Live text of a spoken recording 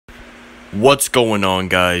What's going on,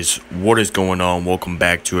 guys? What is going on? Welcome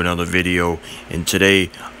back to another video. And today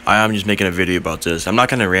I'm just making a video about this. I'm not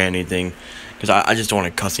gonna rant anything because I just don't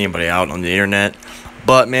want to cuss anybody out on the internet.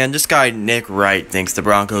 But man, this guy Nick Wright thinks the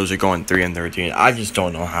Broncos are going 3-13. I just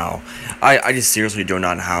don't know how. I just seriously do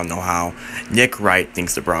not know how Nick Wright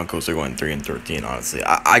thinks the Broncos are going 3-13. Honestly,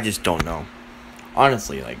 I just don't know.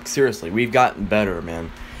 Honestly, like seriously, we've gotten better, man.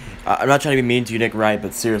 I'm not trying to be mean to you, Nick Wright,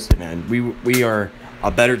 but seriously, man, we are a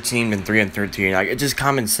better team than 3-13. Like, it's just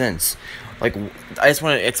common sense. Like, I just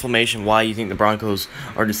want an explanation why you think the Broncos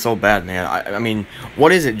are just so bad, man. I mean,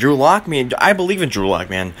 what is it? Drew Lock? I mean, I believe in Drew Lock,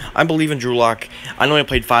 man. I believe in Drew Lock. I know he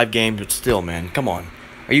played 5 games, but still, man, come on.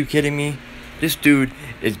 Are you kidding me? This dude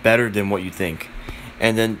is better than what you think.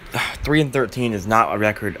 And then 3-13 is not a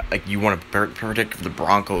record like you want to predict for the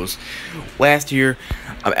Broncos. Last year,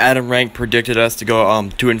 Adam Rank predicted us to go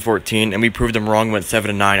 2-14, and we proved him wrong. Went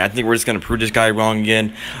 7-9. I think we're just gonna prove this guy wrong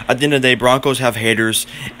again. At the end of the day, Broncos have haters,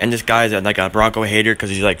 and this guy's like a Bronco hater because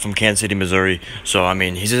he's like from Kansas City, Missouri. So I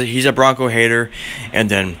mean, he's a Bronco hater. And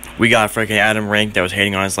then we got freaking Adam Rank that was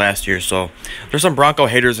hating on us last year. So there's some Bronco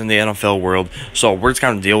haters in the NFL world. So we're just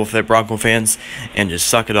gonna deal with it, Bronco fans, and just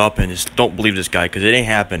suck it up and just don't believe this guy because it ain't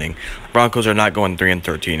happening. Broncos are not going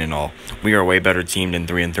 3-13 and all. We are a way better team than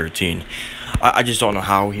 3-13. I just don't know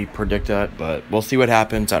how he predicted that, but we'll see what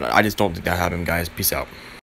happens. I just don't think that happened, guys. Peace out.